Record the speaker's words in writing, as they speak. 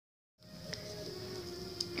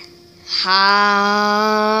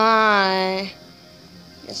Hi.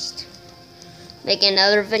 Just making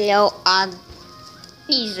another video on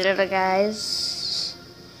these little guys.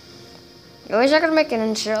 I wish I could make an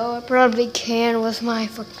intro. I probably can with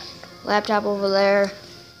my laptop over there.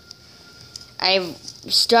 I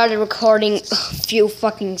started recording a few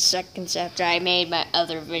fucking seconds after I made my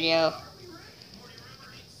other video.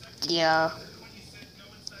 Yeah.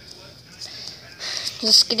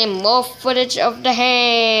 Just getting more footage of the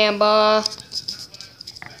hammer.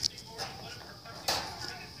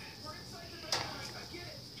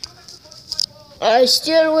 I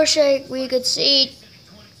still wish we could see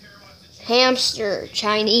hamster,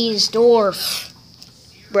 Chinese dwarf,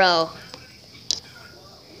 bro.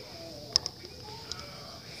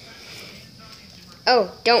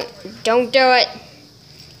 Oh, don't do it.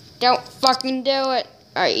 Don't fucking do it.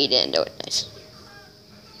 Alright, you didn't do it. Nice.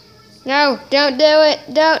 No, don't do it.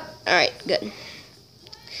 Don't. Alright, good.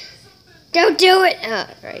 Don't do it.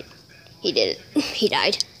 Alright. He did it. He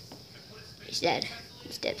died. He's dead.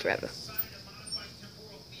 He's dead forever.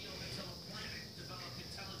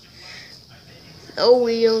 No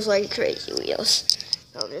wheels like crazy wheels.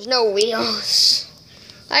 No, there's no wheels.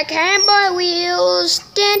 Like handball wheels.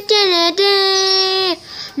 Dun, dun, dun, dun.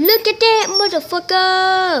 Look at that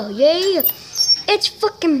motherfucker. Yeah. It's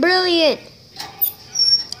fucking brilliant.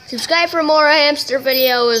 Subscribe for more hamster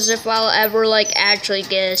videos if I'll ever actually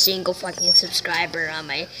get a single fucking subscriber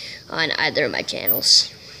on either of my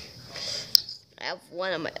channels. I have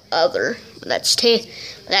one on my other. That's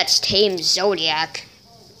Tame Zodiac.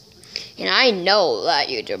 And I know that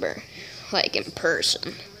YouTuber, in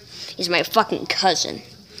person. He's my fucking cousin.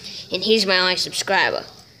 And he's my only subscriber.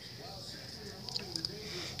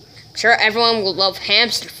 I'm sure everyone will love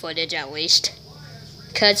hamster footage at least.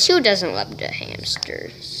 Because who doesn't love the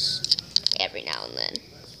hamsters? Every now and then.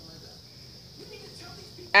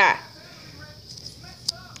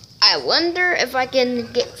 I wonder if I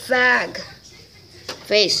can get Fag.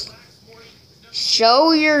 Face.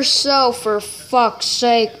 Show yourself for fuck's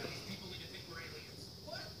sake.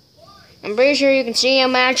 I'm pretty sure you can see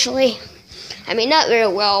him, actually. I mean, not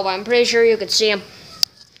very well, but I'm pretty sure you can see him.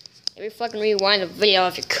 Maybe fucking rewind the video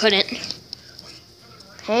if you couldn't.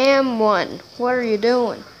 Ham 1, what are you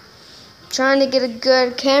doing? I'm trying to get a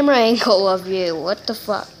good camera angle of you. What the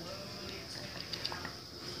fuck?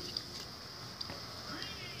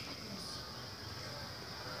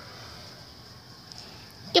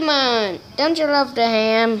 Come on, don't you love the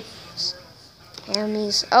hams?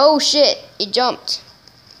 Hammies. Oh shit, he jumped.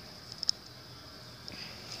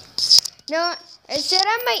 No, I said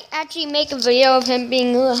I might actually make a video of him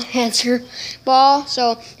being a hamster ball,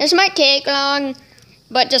 so this might take long,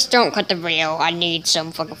 but just don't cut the video. I need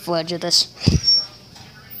some fucking footage of this.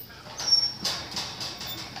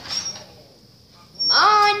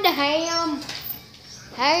 On the ham.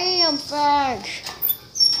 Ham fag.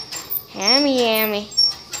 Hammy yammy.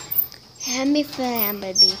 Hammy fam,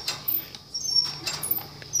 baby.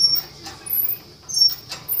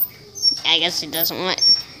 I guess he doesn't want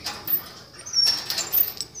it.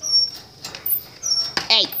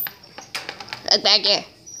 Hey, look back here.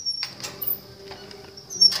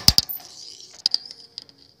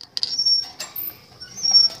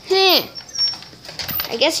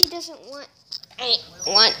 I guess he doesn't want. Ain't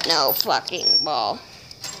want no fucking ball.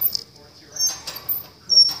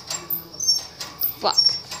 Fuck.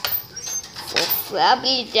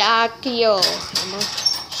 Flabby Dakio.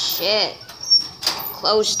 Shit.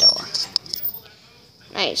 Closed door.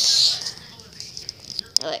 Nice.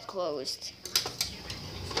 I like closed.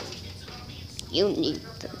 You need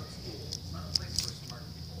them.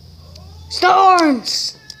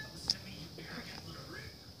 Storms!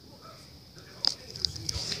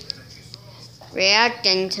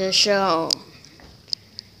 Reacting to show.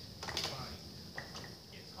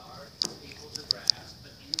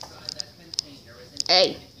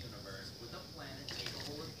 Hey.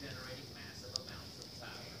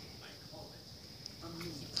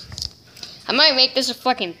 I might make this a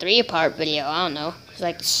fucking 3-part video. I don't know.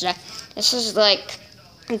 This is like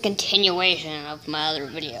a continuation of my other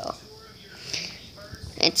video.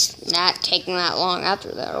 It's not taking that long after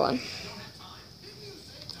the other one.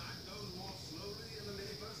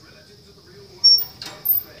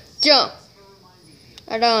 Jump.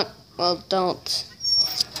 I don't. Well, don't.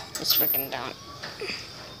 Just freaking don't.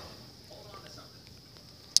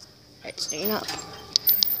 Right, staying up.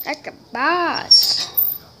 Like a boss.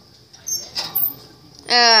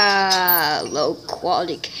 Low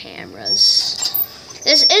quality cameras.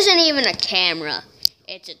 This isn't even a camera.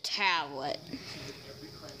 It's a tablet.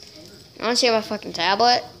 You wanna see my fucking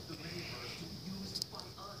tablet?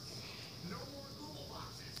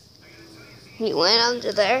 He went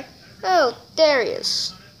under there. Oh, there he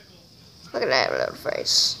is. Look at that little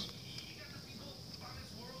face.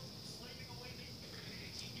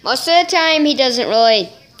 Most of the time, he doesn't really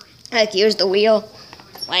use the wheel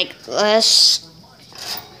like this.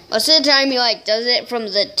 Most of the time, he does it from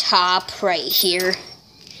the top right here.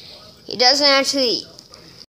 He doesn't actually